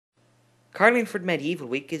Carlingford Medieval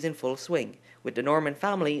Week is in full swing, with the Norman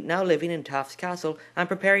family now living in Taaffe Castle and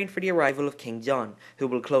preparing for the arrival of King John, who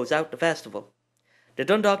will close out the festival. The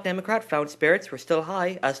Dundalk Democrat found spirits were still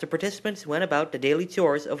high as the participants went about the daily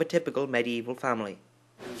chores of a typical medieval family.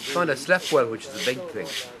 Kind of slept well, which is a big thing.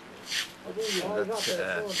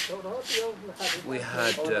 We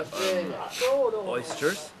had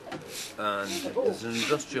oysters, and there's an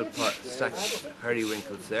industrial pot stack of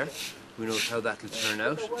periwinkles there. Who knows how that will turn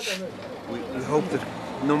out. We hope that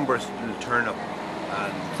numbers will turn up,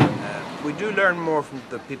 and we do learn more from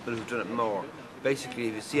the people who've done it more. Basically,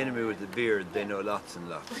 if you see anybody with a beard, they know lots and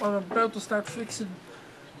lots. I'm about to start fixing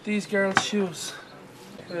these girls' shoes.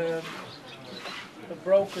 They're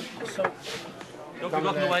broken, so... Don't be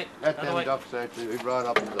looking away. Let them ducks out. We brought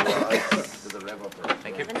up to the river.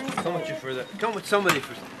 Thank you. Come with you further. Come with somebody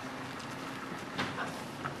for...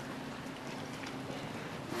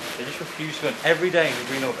 They just refuse to swim. Every day we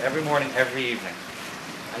bring them up, every morning, every evening.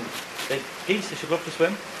 And the geese, they should love to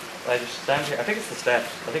swim. But I just stand here. I think it's the steps.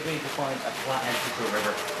 I think we need to find a flat entry to a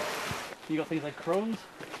river. You got things like crones,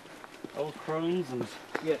 old crones, and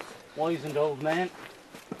wizened old men.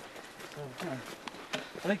 So,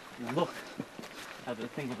 I think look at the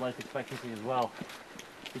thing with life expectancy as well.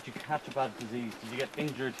 Did you catch a bad disease? Did you get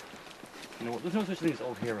injured? You know, there's no such thing as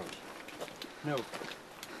old heroes. No.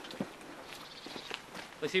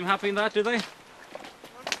 They seem happy in that, do they? We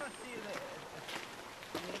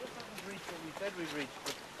said we'd reach,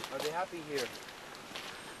 but are they happy here?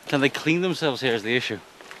 Can they clean themselves here is the issue.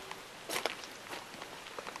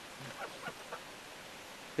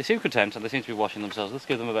 They seem content and they seem to be washing themselves. Let's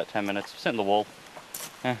give them about 10 minutes. Sit on the wall.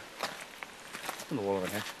 Yeah. Sit on the wall over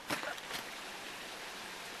here.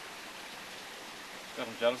 Got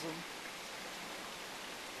them jealous of them?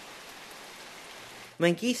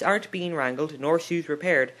 When geese aren't being wrangled nor shoes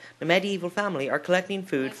repaired, the medieval family are collecting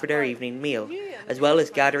food for their evening meal. As well as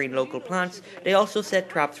gathering local plants, they also set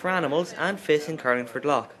traps for animals and fish in Carlingford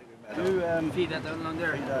Loch. Do feed that down along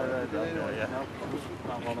there? Yeah.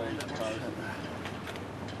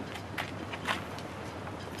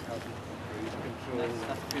 That's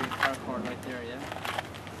the food paracord right there, yeah?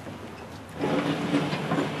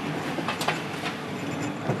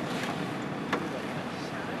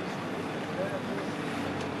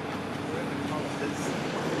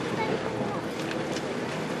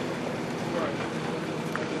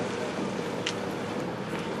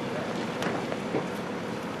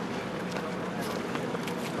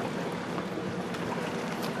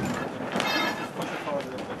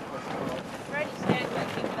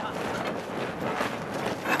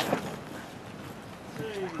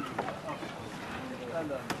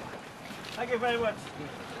 Thank you very much.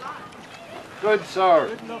 Good, sir.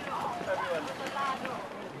 Good luck, everyone.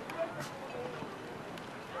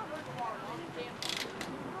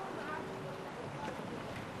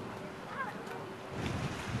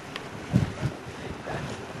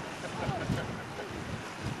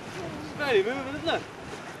 It's very moving, isn't it?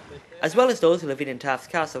 As well as those living in Taaffe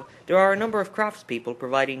Castle, there are a number of craftspeople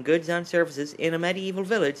providing goods and services in a medieval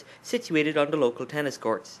village situated on the local tennis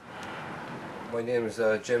courts. My name is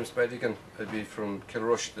James Bredigan. I'd be from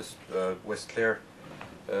Kilrush, this West Clare.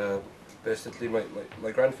 Basically,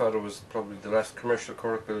 my grandfather was probably the last commercial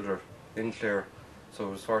curragh builder in Clare, so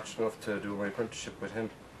I was fortunate enough to do my apprenticeship with him.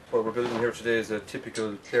 What we're building here today is a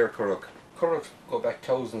typical Clare curragh. Curraghs go back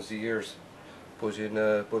thousands of years, but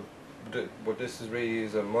this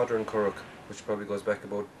is a modern curragh, which probably goes back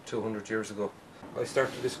about 200 years ago. I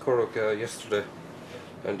started this curragh yesterday,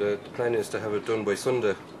 and the plan is to have it done by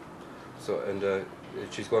Sunday. So,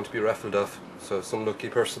 she's going to be raffled off, so some lucky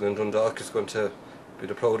person in Dundalk is going to be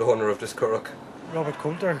the proud owner of this curragh. Robert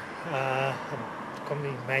Coulter,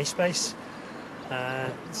 company MySpace,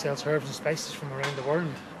 sells herbs and spices from around the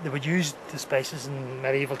world. They would use the spices in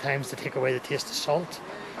medieval times to take away the taste of salt.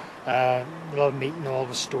 A lot of meat and all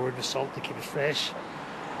was stored with salt to keep it fresh,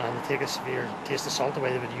 and to take a severe taste of salt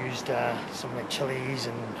away they would use something like chilies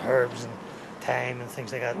and herbs and thyme and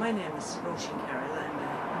things like that. My name is Roisin Carroll. I'm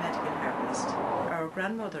a medical herbalist. Our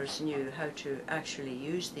grandmothers knew how to actually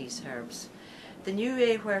use these herbs. They knew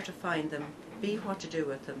A, where to find them, B, what to do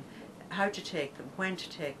with them, how to take them, when to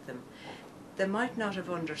take them. They might not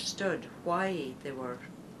have understood why they were,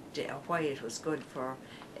 why it was good for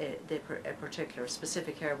a particular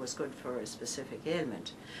specific herb was good for a specific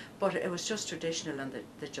ailment, but it was just traditional and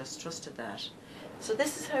they just trusted that. So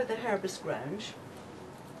this is how the herb is ground.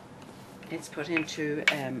 It's put into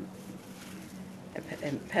a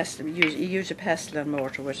pestle. You use a pestle and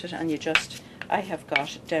mortar with it, and I have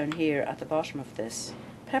got down here at the bottom of this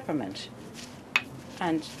peppermint,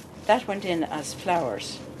 and that went in as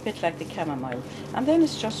flowers. bit like the chamomile, and then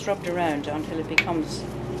it's just rubbed around until it becomes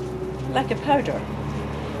like a powder.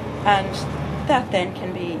 And that then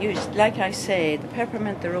can be used, like I say, the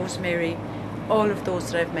peppermint, the rosemary, all of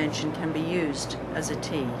those that I've mentioned can be used as a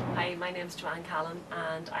tea. Hi, my name's Joanne Callan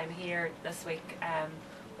and I'm here this week.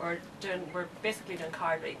 We're basically doing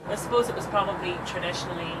card reading. I suppose it was probably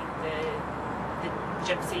traditionally the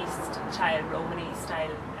gypsy style, Romany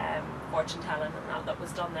style fortune telling and all that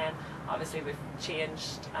was done then. Obviously we've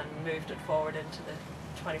changed and moved it forward into the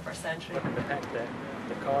 21st century. Looking to pack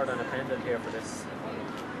the card on a pendant here for this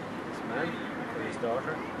man, for his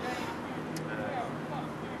daughter.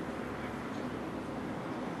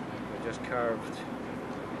 We just carved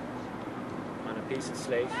on a piece of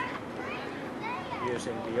slate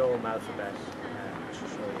using the Ogham alphabet, I should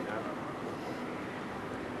show you now.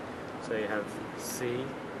 So you have C,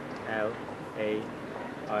 L, A,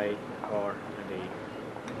 I, R and E.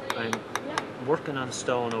 I'm working on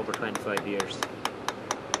stone over 25 years.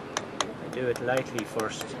 I do it lightly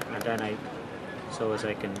first and then so as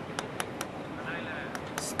I can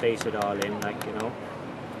space it all in, like, you know,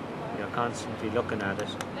 you're constantly looking at it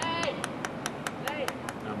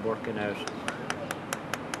and working out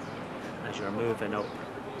as you're moving up.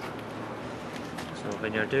 So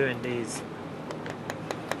when you're doing these,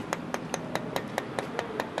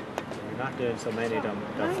 you're not doing so many of them,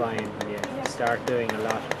 they're fine. When you start doing a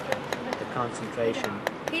lot, the concentration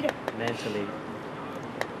mentally,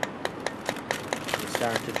 you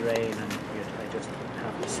start to drain and I just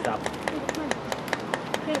have to stop.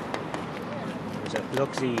 It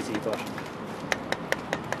looks easy, but I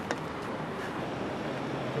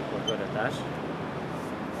think we're good at that.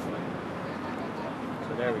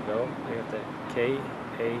 So there we go. We have the K,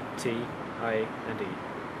 A, T, I and E.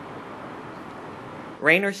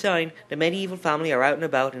 Rain or shine, the medieval family are out and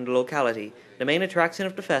about in the locality, the main attraction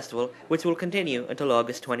of the festival, which will continue until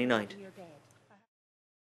August 29th.